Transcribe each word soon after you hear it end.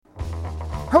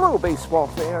Hello, baseball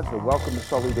fans, and welcome to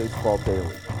Sully Baseball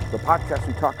Daily, the podcast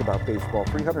we talk about baseball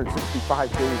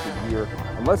 365 days a year,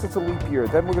 unless it's a leap year,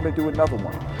 then we're going to do another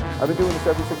one. I've been doing this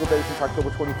every single day since October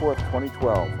 24th,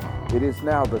 2012. It is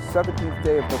now the 17th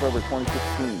day of November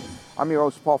 2016. I'm your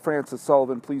host, Paul Francis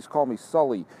Sullivan. Please call me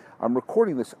Sully. I'm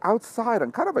recording this outside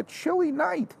on kind of a chilly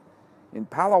night in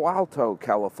Palo Alto,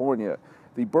 California,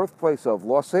 the birthplace of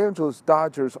Los Angeles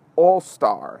Dodgers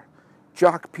All-Star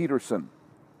Joc Pederson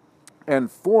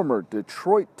and former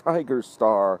Detroit Tigers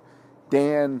star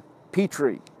Dan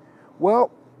Petry.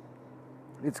 Well,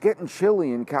 it's getting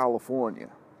chilly in California,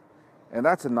 and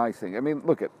that's a nice thing. I mean,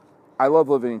 I love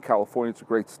living in California. It's a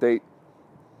great state,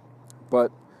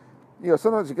 but,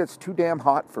 sometimes it gets too damn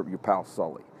hot for your pal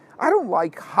Sully. I don't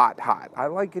like hot. I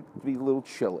like it to be a little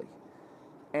chilly,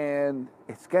 and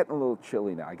it's getting a little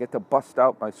chilly now. I get to bust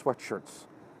out my sweatshirts.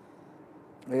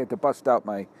 I get to bust out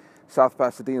my South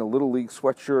Pasadena Little League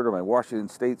sweatshirt or my Washington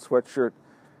State sweatshirt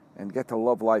and get to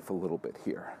love life a little bit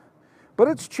here. But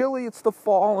it's chilly, it's the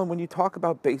fall, and when you talk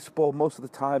about baseball, most of the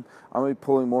time I'm going to be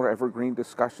pulling more evergreen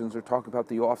discussions or talk about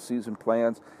the off-season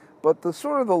plans. But the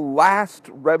sort of the last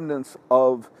remnants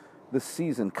of the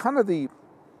season, kind of the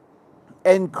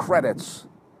end credits,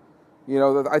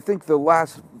 I think the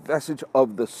last vestige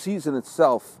of the season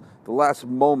itself, the last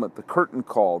moment, the curtain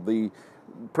call, the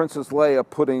Princess Leia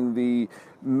putting the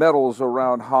medals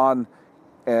around Han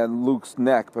and Luke's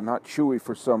neck, but not Chewie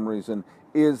for some reason,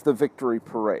 is the victory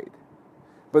parade.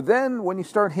 But then when you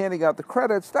start handing out the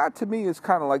credits, that to me is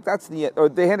kind of like, that's the end, or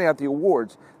they're handing out the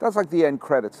awards, that's like the end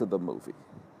credits of the movie.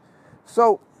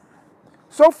 So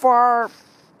far,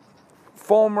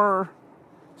 Fulmer,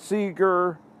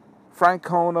 Seager,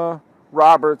 Francona,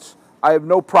 Roberts, I have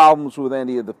no problems with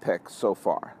any of the picks so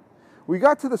far. We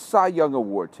got to the Cy Young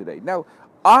Award today. Now,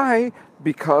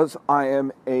 because I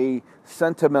am a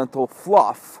sentimental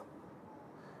fluff,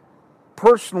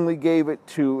 personally gave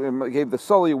the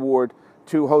Sully Award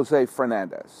to Jose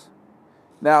Fernandez.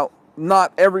 Now,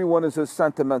 not everyone is as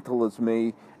sentimental as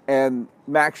me, and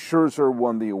Max Scherzer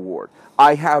won the award.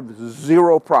 I have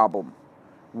zero problem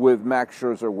with Max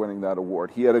Scherzer winning that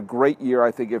award. He had a great year.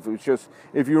 I think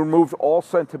if you removed all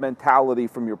sentimentality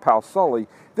from your pal Sully,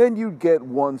 then you'd get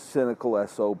one cynical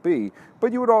SOB.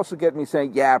 But you would also get me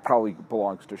saying, yeah, it probably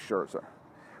belongs to Scherzer,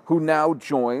 who now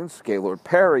joins Gaylord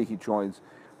Perry. He joins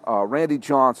Randy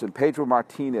Johnson, Pedro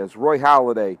Martinez, Roy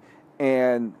Halladay,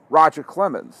 and Roger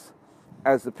Clemens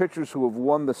as the pitchers who have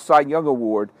won the Cy Young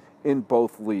Award in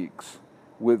both leagues,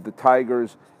 with the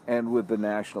Tigers and with the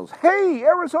Nationals. Hey,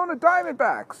 Arizona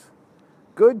Diamondbacks!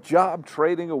 Good job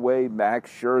trading away Max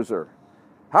Scherzer.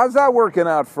 How's that working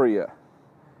out for you?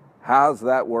 How's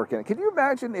that working? Can you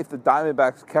imagine if the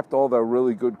Diamondbacks kept all their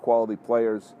really good quality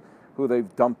players who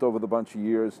they've dumped over the bunch of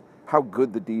years? How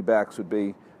good the D-backs would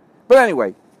be. But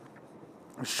anyway,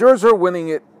 Scherzer winning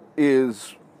it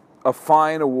is a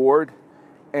fine award.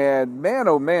 And man,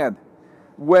 oh man,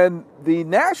 when the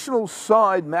Nationals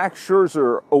signed Max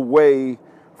Scherzer away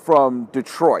from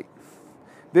Detroit,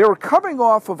 they were coming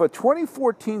off of a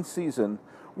 2014 season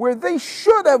where they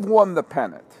should have won the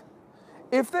pennant.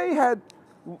 If they had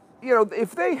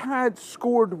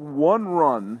scored one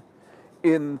run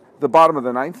in the bottom of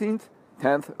the 19th,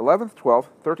 10th, 11th, 12th,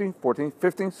 13th, 14th,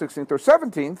 15th, 16th, or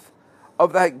 17th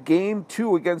of that game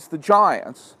 2 against the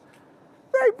Giants,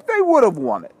 they would have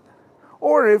won it.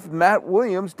 Or if Matt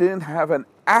Williams didn't have an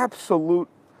absolute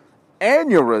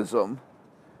aneurysm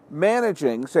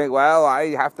managing, saying, well, I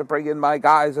have to bring in my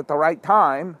guys at the right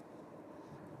time,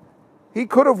 he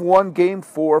could have won Game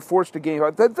 4, forced a game.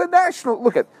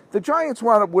 The Giants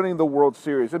wound up winning the World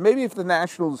Series. And maybe if the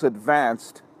Nationals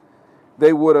advanced,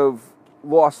 they would have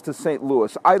lost to St.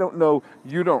 Louis. I don't know.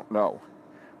 You don't know.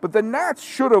 But the Nats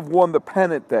should have won the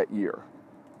pennant that year.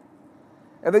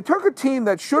 And they took a team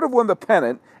that should have won the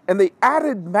pennant, and they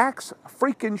added Max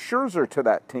freaking Scherzer to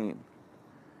that team.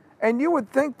 And you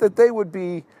would think that they would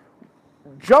be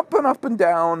jumping up and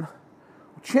down,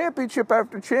 championship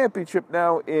after championship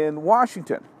now in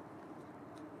Washington.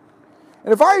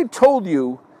 And if I had told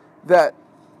you that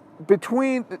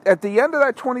at the end of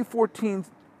that 2014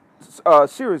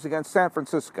 series against San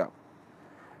Francisco,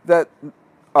 that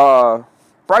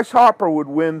Bryce Harper would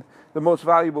win the most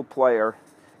valuable player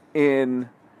in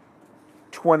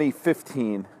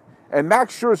 2015, and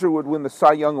Max Scherzer would win the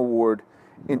Cy Young Award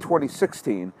in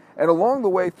 2016, and along the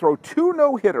way throw two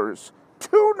no-hitters,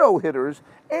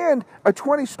 and a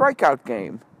 20 strikeout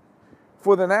game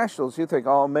for the Nationals, you think,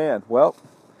 oh man, well,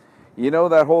 You know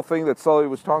that whole thing that Sully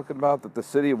was talking about, that the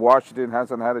city of Washington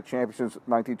hasn't had a championship since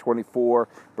 1924,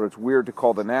 but it's weird to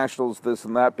call the Nationals this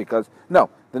and that because, no,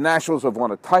 the Nationals have won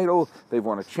a title, they've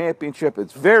won a championship.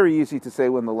 It's very easy to say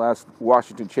when the last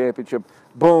Washington championship,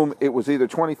 boom, it was either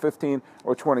 2015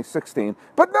 or 2016.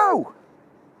 But no!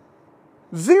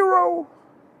 0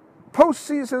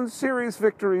 postseason series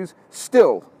victories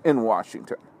still in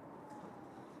Washington.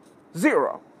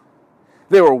 0.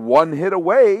 They were 1 hit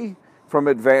away from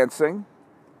advancing.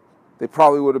 They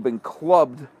probably would have been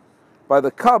clubbed by the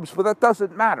Cubs, but that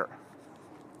doesn't matter.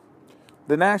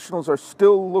 The Nationals are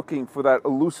still looking for that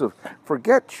elusive,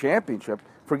 forget championship,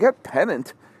 forget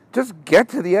pennant, just get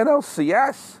to the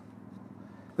NLCS.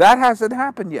 That hasn't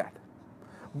happened yet.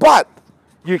 But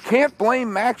you can't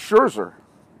blame Max Scherzer.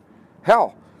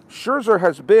 Hell, Scherzer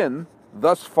has been,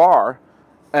 thus far,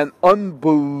 an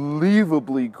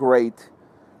unbelievably great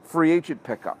free agent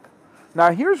pickup.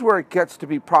 Now, here's where it gets to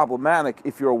be problematic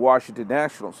if you're a Washington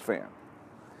Nationals fan.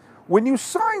 When you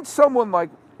sign someone like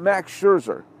Max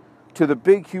Scherzer to the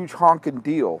big, huge honking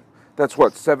deal, that's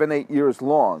 7-8 years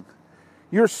long,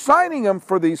 you're signing him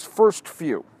for these first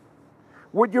few.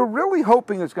 What you're really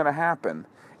hoping is going to happen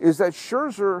is that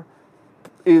Scherzer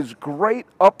is great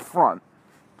up front.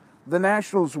 The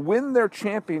Nationals win their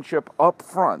championship up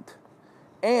front.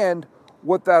 And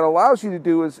what that allows you to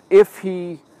do is if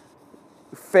he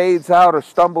fades out or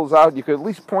stumbles out, you can at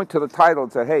least point to the title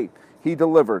and say, hey, he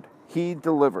delivered. He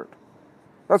delivered.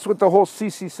 That's what the whole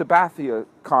CC Sabathia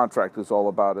contract is all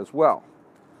about as well.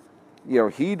 You know,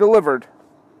 he delivered,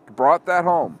 brought that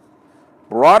home,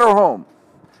 brought her home.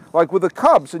 Like with the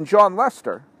Cubs and John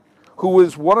Lester, who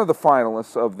is one of the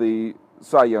finalists of the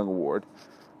Cy Young Award.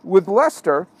 With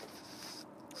Lester,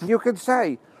 you can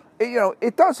say, you know,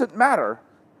 it doesn't matter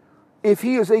if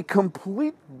he is a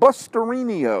complete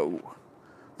Busterino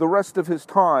the rest of his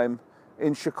time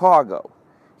in Chicago.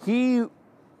 He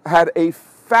had a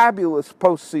fabulous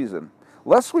postseason.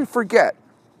 Lest we forget,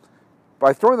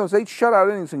 by throwing those 8 shutout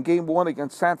innings in Game 1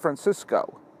 against San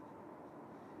Francisco,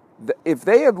 if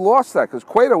they had lost that, because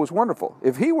Cueto was wonderful,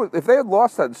 if they had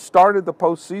lost that and started the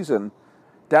postseason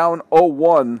down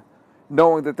 0-1,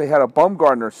 knowing that they had a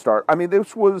Bumgarner start, I mean, it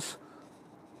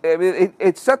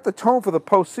set the tone for the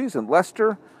postseason.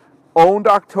 Lester owned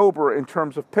October in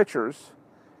terms of pitchers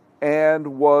and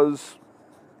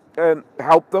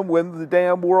helped them win the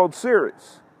damn World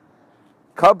Series.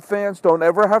 Cub fans don't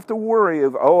ever have to worry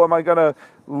of, am I going to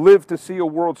live to see a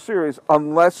World Series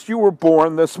unless you were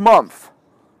born this month.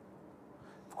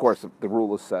 Of course, the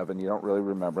rule is 7. You don't really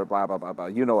remember it, blah, blah, blah, blah.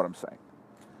 You know what I'm saying.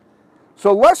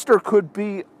 So Lester could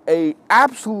be an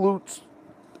absolute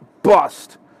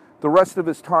bust the rest of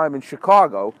his time in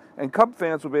Chicago, and Cub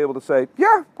fans will be able to say,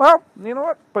 yeah, well, you know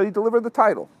what, but he delivered the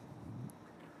title.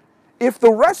 If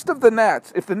the rest of the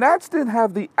Nats, if the Nats didn't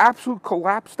have the absolute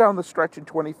collapse down the stretch in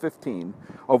 2015,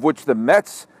 of which the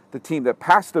Mets, the team that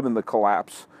passed them in the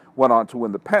collapse, went on to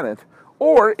win the pennant,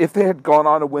 or if they had gone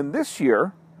on to win this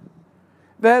year,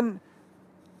 then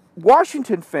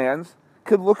Washington fans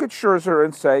could look at Scherzer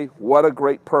and say, what a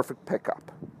great, perfect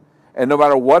pickup. And no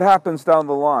matter what happens down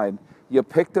the line, you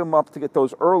picked him up to get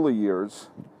those early years,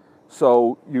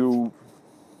 so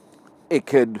it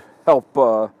could help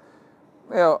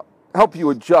you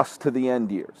adjust to the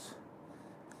end years.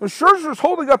 And Scherzer's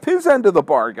holding up his end of the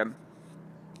bargain,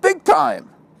 big time.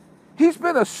 He's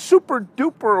been a super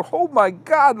duper, oh my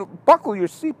God, buckle your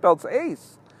seatbelts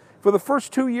ace for the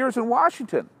first 2 years in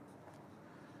Washington.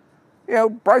 You know,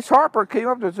 Bryce Harper came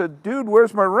up and said, dude,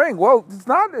 where's my ring? Well, it's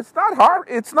not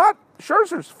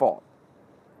Scherzer's fault.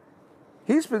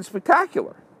 He's been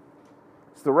spectacular.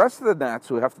 It's the rest of the Nats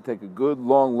who have to take a good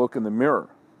long look in the mirror.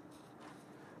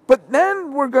 But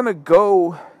then we're going to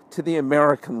go to the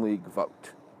American League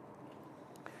vote.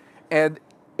 And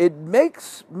it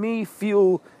makes me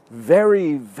feel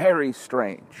very, very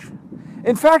strange.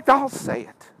 In fact, I'll say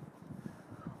it.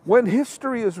 When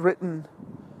history is written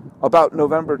about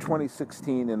November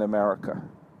 2016 in America,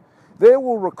 they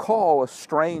will recall a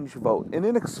strange vote, an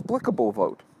inexplicable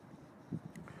vote.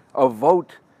 A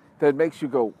vote that makes you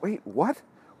go, wait, what?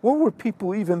 What were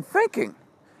people even thinking?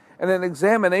 And an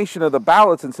examination of the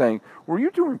ballots and saying, were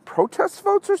you doing protest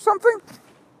votes or something?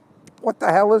 What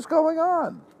the hell is going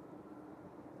on?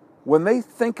 When they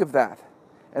think of that,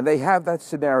 and they have that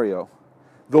scenario,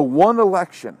 the one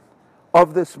election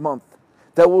of this month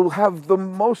that will have the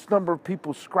most number of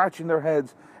people scratching their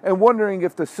heads and wondering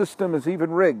if the system is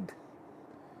even rigged,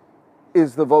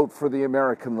 is the vote for the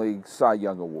American League Cy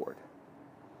Young Award.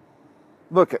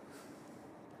 Look it,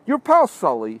 your pal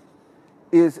Sully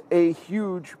is a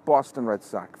huge Boston Red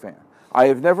Sox fan. I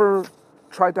have never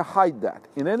tried to hide that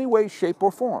in any way, shape,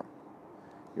 or form.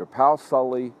 Your pal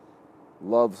Sully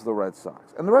loves the Red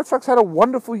Sox. And the Red Sox had a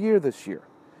wonderful year this year.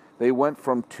 They went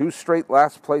from 2 straight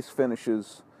last-place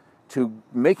finishes to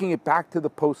making it back to the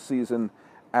postseason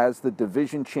as the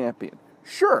division champion.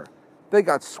 Sure, they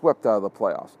got swept out of the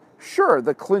playoffs. Sure,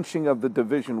 the clinching of the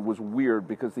division was weird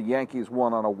because the Yankees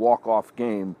won on a walk-off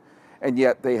game, and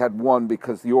yet they had won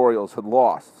because the Orioles had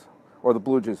lost, or the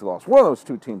Blue Jays had lost. One of those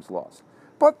 2 teams lost.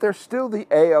 But they're still the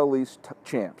AL East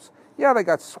champs. Yeah, they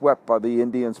got swept by the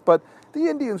Indians, but the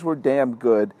Indians were damn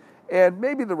good, and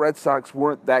maybe the Red Sox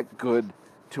weren't that good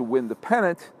to win the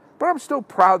pennant, but I'm still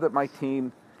proud that my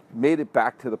team made it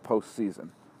back to the postseason.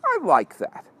 I like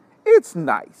that. It's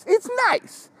nice. It's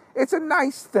nice. It's a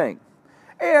nice thing.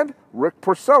 And Rick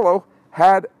Porcello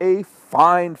had a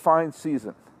fine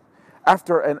season.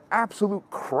 After an absolute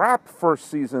crap first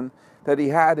season that he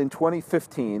had in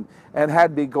 2015 and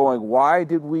had me going, why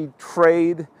did we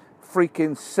trade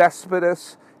freaking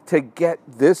Cespedes to get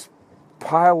this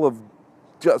pile of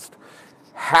just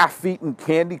half-eaten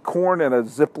candy corn in a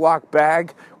Ziploc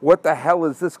bag? What the hell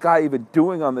is this guy even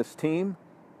doing on this team?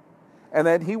 And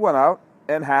then he went out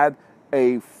and had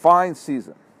a fine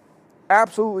season.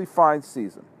 Absolutely fine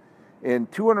season. In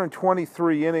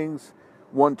 223 innings,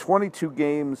 won 22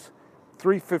 games,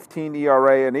 3.15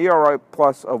 ERA, an ERA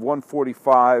plus of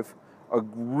 145, a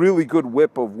really good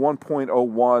whip of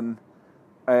 1.01,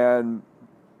 and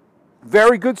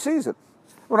very good season.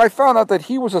 When I found out that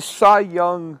he was a Cy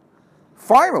Young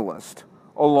finalist,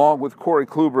 along with Corey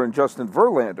Kluber and Justin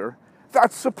Verlander,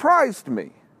 that surprised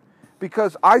me,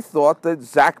 because I thought that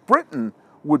Zach Britton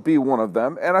would be one of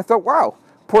them, and I thought, wow,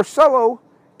 Porcello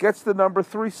gets the number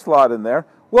 3 slot in there.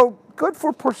 Well, good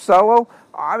for Porcello.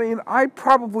 I mean, I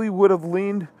probably would have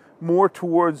leaned more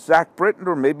towards Zach Britton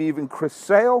or maybe even Chris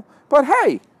Sale, but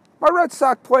hey, my Red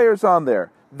Sox player's on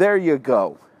there. There you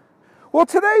go. Well,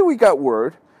 today we got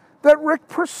word that Rick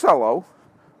Porcello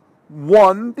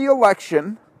won the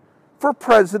election for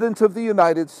President of the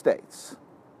United States.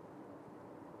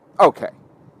 Okay,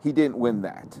 he didn't win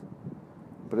that.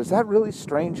 But is that really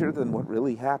stranger than what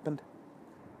really happened?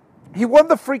 He won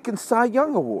the freaking Cy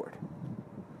Young Award.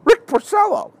 Rick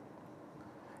Porcello.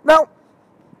 Now,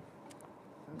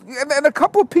 and a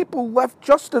couple of people left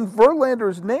Justin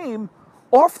Verlander's name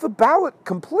off the ballot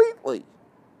completely.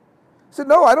 Said,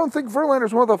 no, I don't think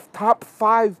Verlander's one of the top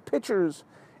 5 pitchers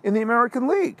in the American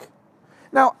League.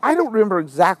 Now, I don't remember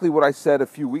exactly what I said a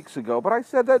few weeks ago, but I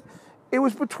said that it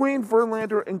was between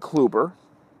Verlander and Kluber,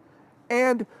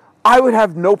 and I would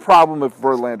have no problem if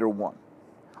Verlander won.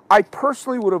 I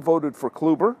personally would have voted for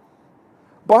Kluber,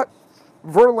 but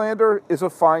Verlander is a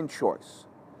fine choice.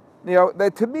 You know,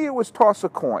 that to me it was toss a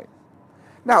coin.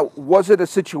 Now, was it a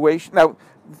situation? Now,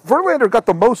 Verlander got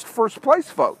the most first place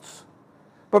votes,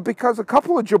 but because a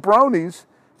couple of jabronis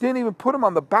didn't even put him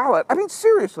on the ballot. I mean,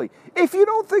 seriously, if you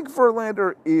don't think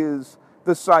Verlander is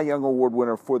the Cy Young Award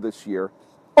winner for this year,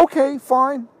 okay,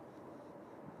 fine.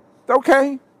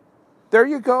 Okay, there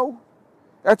you go.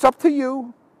 That's up to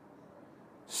you.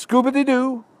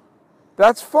 Scooby-Doo,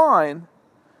 that's fine.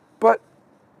 But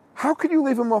how can you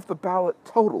leave him off the ballot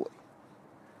totally?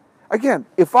 Again,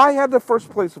 if I had the first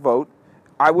place vote,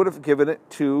 I would have given it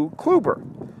to Kluber.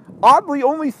 Oddly,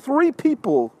 only 3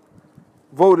 people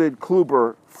voted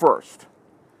Kluber first.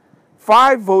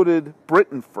 5 voted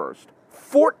Britton first.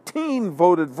 14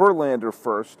 voted Verlander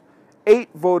first. 8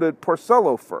 voted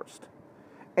Porcello first.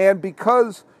 And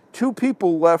because 2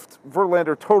 people left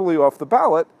Verlander totally off the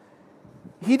ballot,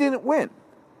 he didn't win.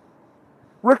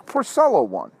 Rick Porcello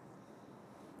won.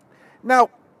 Now,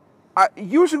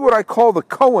 usually what I call the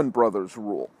Coen brothers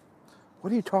rule.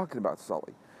 What are you talking about,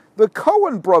 Sully? The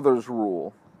Coen brothers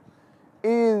rule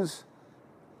is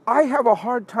I have a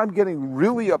hard time getting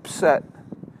really upset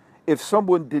if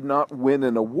someone did not win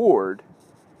an award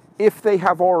if they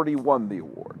have already won the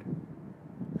award.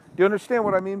 Do you understand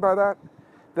what I mean by that?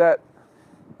 That,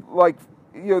 like,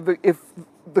 you know, if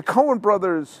the Coen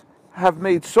brothers have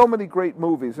made so many great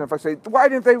movies, and if I say, why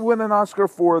didn't they win an Oscar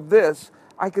for this?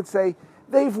 I could say,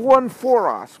 they've won 4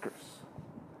 Oscars.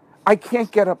 I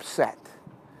can't get upset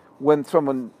when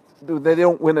they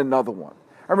don't win another one.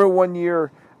 I remember one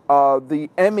year, the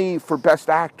Emmy for Best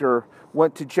Actor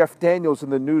went to Jeff Daniels in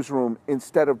the newsroom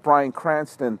instead of Bryan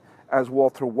Cranston as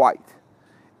Walter White.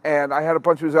 And I had a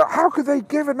bunch of people say, how could they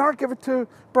not give it to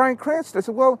Bryan Cranston? I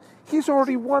said, well, he's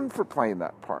already won for playing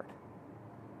that part.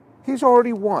 He's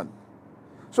already won.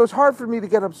 So it's hard for me to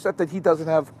get upset that he doesn't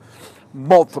have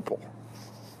multiple.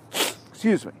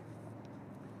 Excuse me.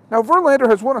 Now, Verlander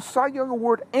has won a Cy Young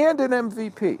Award and an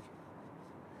MVP.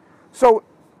 So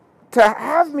to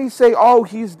have me say, oh,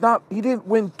 he didn't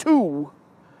win 2,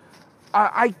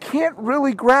 I can't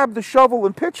really grab the shovel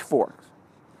and pitchforks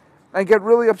and get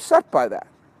really upset by that.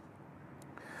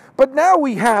 But now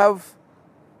we have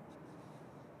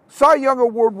Cy Young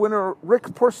Award winner Rick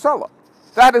Porcello.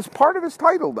 That is part of his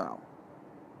title now.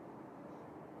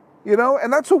 You know,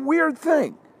 and that's a weird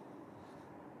thing.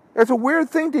 It's a weird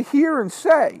thing to hear and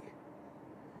say,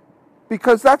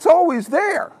 because that's always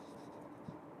there.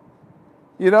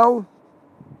 You know,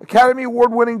 Academy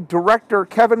Award-winning director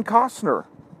Kevin Costner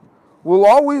will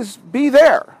always be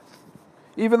there,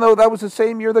 even though that was the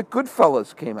same year that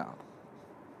Goodfellas came out.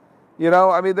 You know,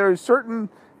 I mean, there's certain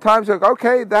times like,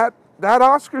 okay, that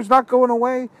Oscar's not going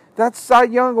away. That Cy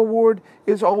Young Award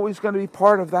is always going to be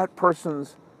part of that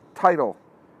person's title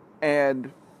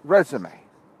and resume.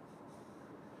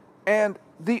 And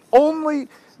the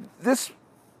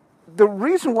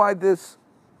reason why this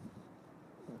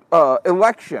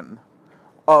election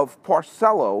of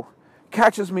Porcello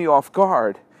catches me off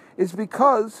guard is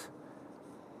because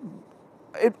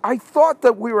I thought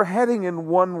that we were heading in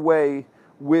one way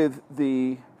with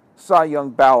the Cy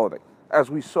Young balloting, as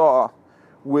we saw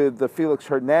with the Felix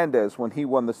Hernandez when he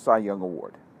won the Cy Young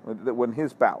Award, when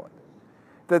his ballot.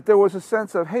 That there was a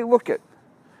sense of, hey, look it,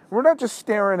 we're not just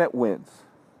staring at wins.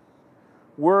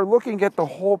 We're looking at the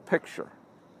whole picture.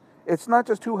 It's not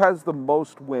just who has the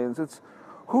most wins, it's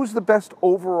who's the best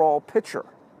overall pitcher.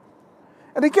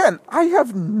 And again, I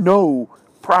have no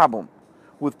problem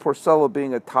with Porcello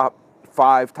being a top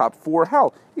 5, top 4,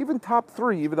 hell, even top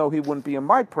 3, even though he wouldn't be in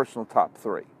my personal top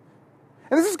 3.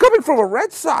 And this is coming from a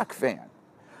Red Sox fan.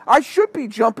 I should be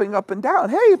jumping up and down.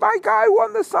 Hey, my guy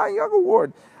won the Cy Young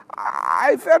Award.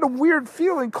 I've had a weird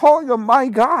feeling calling him my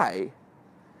guy,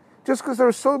 just because there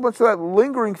was so much of that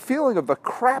lingering feeling of the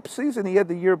crap season he had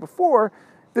the year before.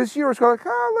 This year it's like,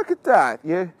 oh, look at that.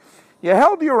 You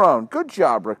held your own. Good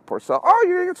job, Rick Porcello. Oh,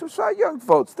 you're going to get some Cy Young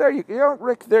votes. There you go,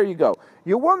 Rick, there you go.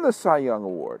 You won the Cy Young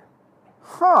Award.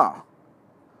 Huh.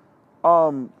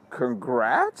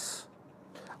 Congrats?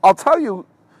 I'll tell you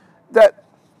that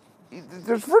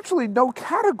there's virtually no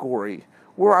category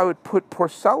where I would put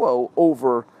Porcello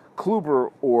over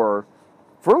Kluber or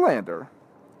Verlander,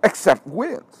 except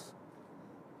wins.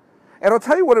 And I'll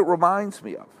tell you what it reminds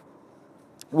me of.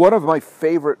 One of my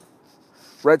favorite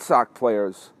Red Sox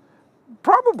players,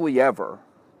 probably ever,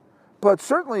 but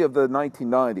certainly of the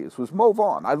 1990s, was Mo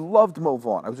Vaughn. I loved Mo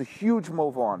Vaughn. I was a huge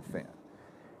Mo Vaughn fan.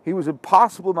 He was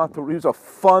impossible not to. He was a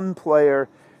fun player,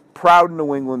 proud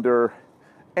New Englander,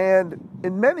 and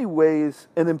in many ways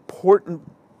an important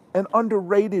and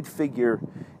underrated figure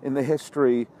in the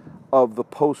history of the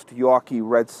post-Yawkey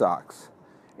Red Sox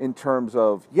in terms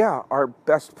of, yeah, our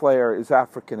best player is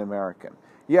African American.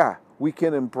 Yeah, we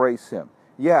can embrace him.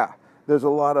 Yeah, there's a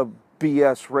lot of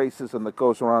BS racism that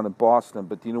goes around in Boston,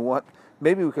 but you know what?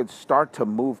 Maybe we could start to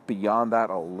move beyond that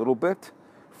a little bit.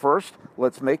 First,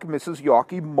 let's make Mrs.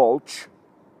 Yawkey mulch.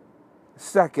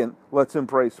 Second, let's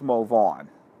embrace Mo Vaughn.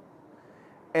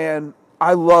 And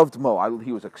I loved Mo.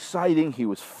 He was exciting. He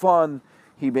was fun.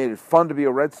 He made it fun to be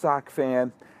a Red Sox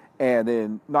fan. And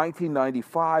in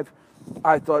 1995,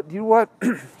 I thought, you know what?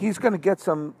 He's going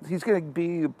to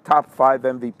be a top 5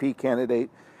 MVP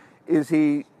candidate. Is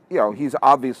he, he's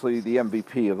obviously the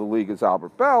MVP of the league as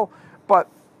Albert Bell, but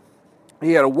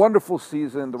he had a wonderful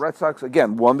season. The Red Sox,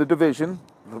 again, won the division.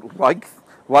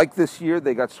 Like this year,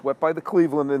 they got swept by the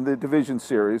Cleveland in the division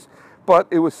series, but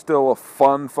it was still a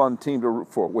fun team to root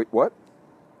for. Wait, what?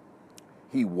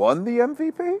 He won the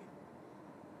MVP?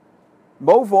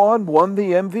 Mo Vaughn won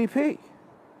the MVP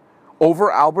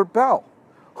over Albert Bell,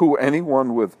 who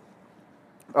anyone with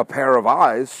a pair of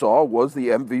eyes saw was the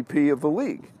MVP of the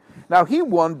league. Now, he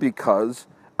won because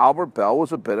Albert Bell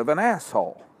was a bit of an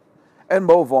asshole, and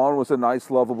Mo Vaughn was a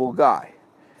nice, lovable guy.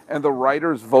 And the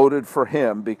writers voted for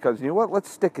him because, you know what, let's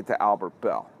stick it to Albert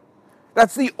Bell.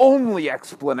 That's the only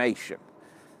explanation.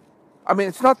 I mean,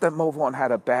 it's not that Mo Vaughn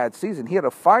had a bad season. He had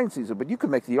a fine season, but you could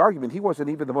make the argument he wasn't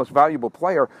even the most valuable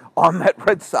player on that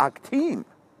Red Sox team.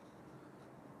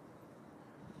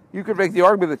 You could make the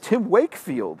argument that Tim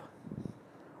Wakefield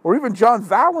or even John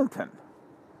Valentin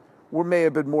may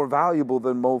have been more valuable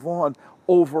than Mo Vaughn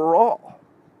overall.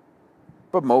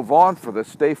 But Mo Vaughn, for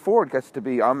this day forward, gets to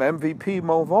be, I'm MVP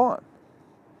Mo Vaughn.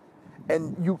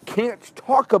 And you can't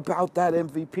talk about that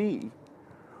MVP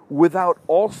without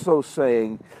also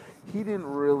saying he didn't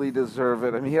really deserve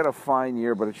it. I mean, he had a fine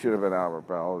year, but it should have been Albert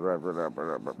Bell.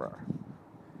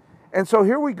 And so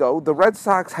here we go. The Red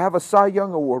Sox have a Cy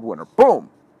Young Award winner. Boom.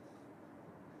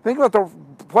 Think about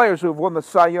the players who have won the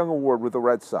Cy Young Award with the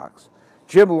Red Sox.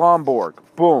 Jim Lonborg.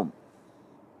 Boom.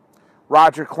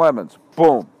 Roger Clemens.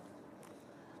 Boom.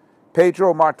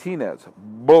 Pedro Martinez,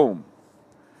 boom.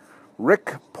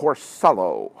 Rick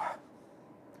Porcello.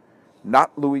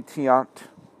 Not Louis Tiant,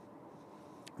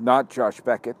 not Josh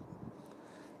Beckett,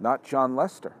 not John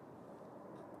Lester.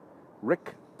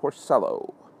 Rick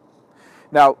Porcello.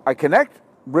 Now, I connect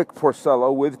Rick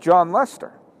Porcello with John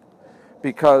Lester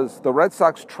because the Red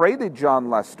Sox traded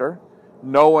John Lester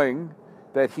knowing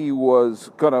that he was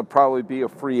going to probably be a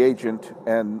free agent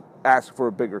and ask for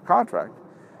a bigger contract.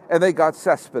 And they got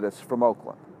Cespedes from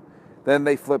Oakland. Then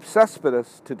they flipped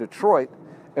Cespedes to Detroit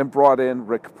and brought in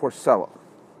Rick Porcello.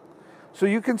 So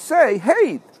you can say,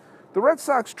 hey, the Red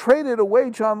Sox traded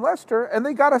away John Lester and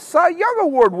they got a Cy Young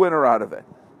Award winner out of it.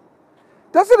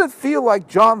 Doesn't it feel like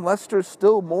John Lester's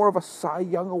still more of a Cy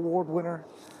Young Award winner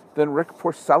than Rick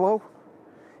Porcello?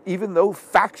 Even though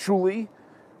factually,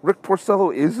 Rick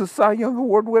Porcello is a Cy Young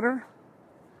Award winner?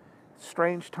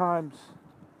 Strange times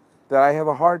that I have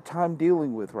a hard time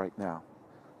dealing with right now.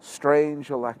 Strange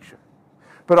election.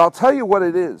 But I'll tell you what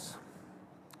it is.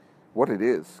 What it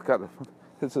is.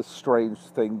 It's a strange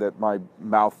thing that my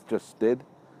mouth just did.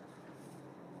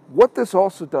 What this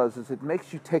also does is it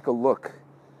makes you take a look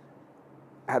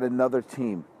at another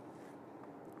team,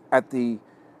 at the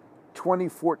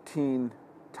 2014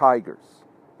 Tigers.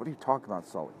 What are you talking about,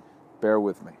 Sully? Bear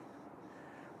with me.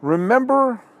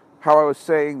 Remember how I was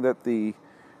saying that the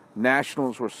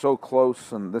Nationals were so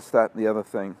close and this, that, and the other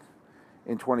thing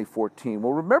in 2014?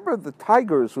 Well, remember the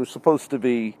Tigers were supposed to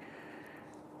be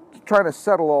trying to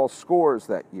settle all scores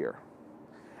that year.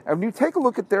 And when you take a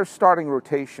look at their starting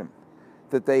rotation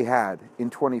that they had in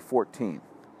 2014,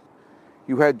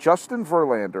 you had Justin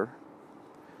Verlander,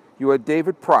 you had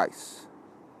David Price,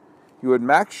 you had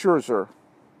Max Scherzer,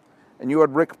 and you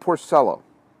had Rick Porcello.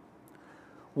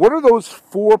 What do those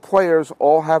four players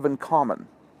all have in common?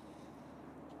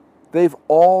 They've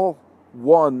all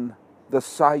won the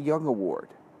Cy Young Award.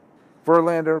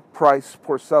 Verlander, Price,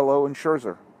 Porcello, and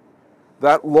Scherzer.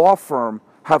 That law firm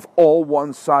have all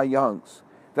won Cy Youngs.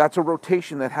 That's a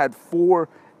rotation that had four,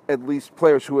 at least,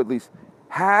 players who at least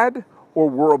had or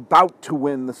were about to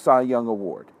win the Cy Young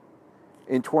Award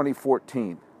in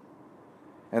 2014.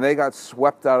 And they got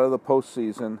swept out of the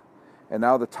postseason, and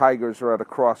now the Tigers are at a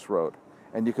crossroad.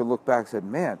 And you can look back and say,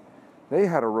 man, they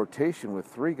had a rotation with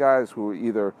three guys who were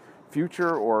either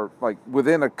future or like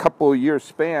within a couple of years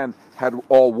span had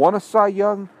all won a Cy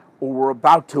Young or were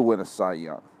about to win a Cy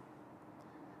Young.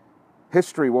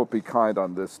 History won't be kind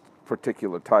on this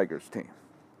particular Tigers team.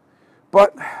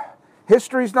 But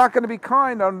history's not going to be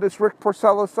kind on this Rick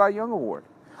Porcello Cy Young Award.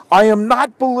 I am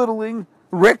not belittling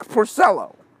Rick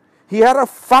Porcello. He had a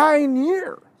fine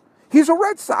year. He's a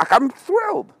Red Sox. I'm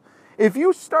thrilled. If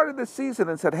you started this season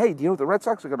and said, hey, the Red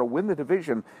Sox are going to win the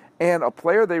division and a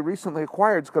player they recently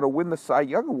acquired is going to win the Cy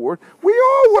Young Award, we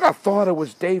all would have thought it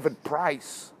was David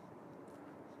Price.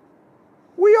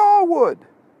 We all would.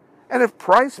 And if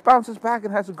Price bounces back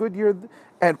and has a good year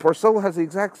and Porcello has the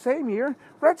exact same year,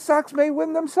 Red Sox may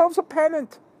win themselves a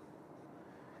pennant.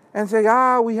 And say,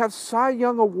 we have Cy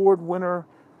Young Award winner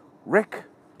Rick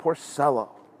Porcello.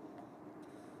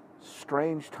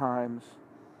 Strange times,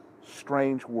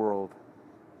 strange world,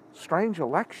 strange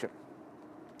election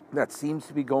that seems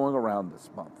to be going around this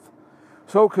month.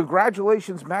 So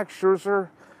congratulations, Max Scherzer,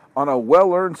 on a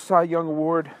well-earned Cy Young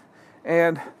Award.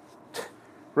 And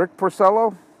Rick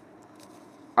Porcello,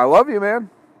 I love you, man.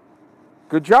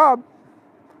 Good job.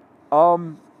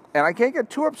 And I can't get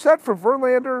too upset for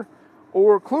Verlander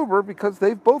or Kluber because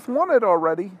they've both won it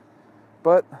already.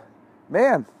 But,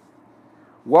 man,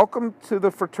 welcome to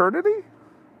the fraternity.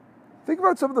 Think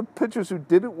about some of the pitchers who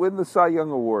didn't win the Cy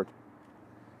Young Award.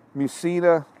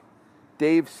 Mussina,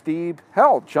 Dave Stieb,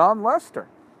 hell, John Lester.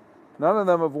 None of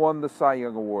them have won the Cy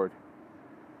Young Award.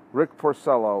 Rick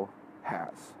Porcello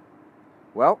has.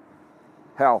 Well,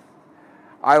 hell,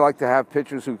 I like to have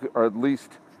pitchers who are at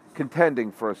least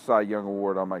contending for a Cy Young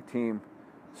Award on my team,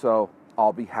 so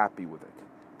I'll be happy with it.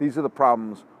 These are the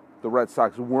problems the Red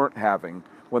Sox weren't having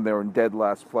when they were in dead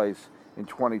last place in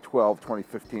 2012,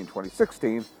 2015,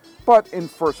 2016, but in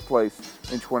first place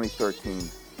in 2013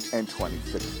 and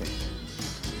 2016.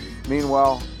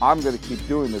 Meanwhile, I'm going to keep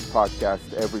doing this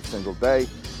podcast every single day.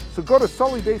 So go to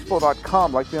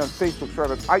SullyBaseball.com, like me on Facebook,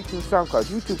 subscribe on iTunes, SoundCloud,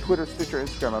 YouTube, Twitter, Stitcher,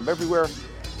 Instagram. I'm everywhere.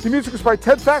 The music is by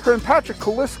Ted Thacker and Patrick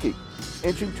Kaliski,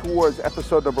 inching towards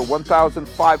episode number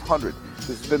 1,500. This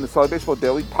has been the Sully Baseball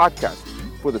Daily Podcast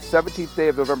for the 17th day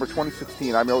of November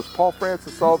 2016. I'm your host, Paul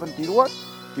Francis Sullivan. Do you know what?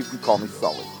 You can call me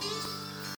Sully.